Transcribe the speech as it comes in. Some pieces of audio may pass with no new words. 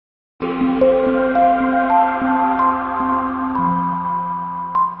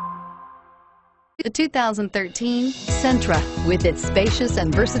The 2013 Sentra. With its spacious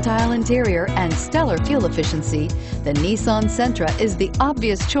and versatile interior and stellar fuel efficiency, the Nissan Sentra is the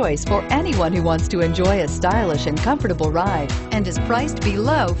obvious choice for anyone who wants to enjoy a stylish and comfortable ride and is priced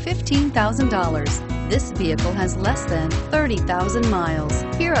below $15,000. This vehicle has less than 30,000 miles.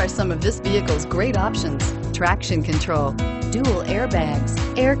 Here are some of this vehicle's great options: traction control, dual airbags,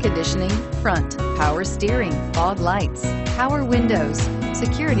 air conditioning, front, power steering, fog lights, power windows,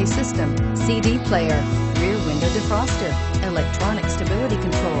 security system, CD player, rear window defroster, electronic stability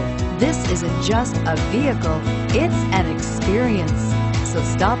control. This isn't just a vehicle, it's an experience. So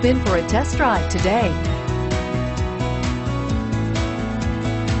stop in for a test drive today.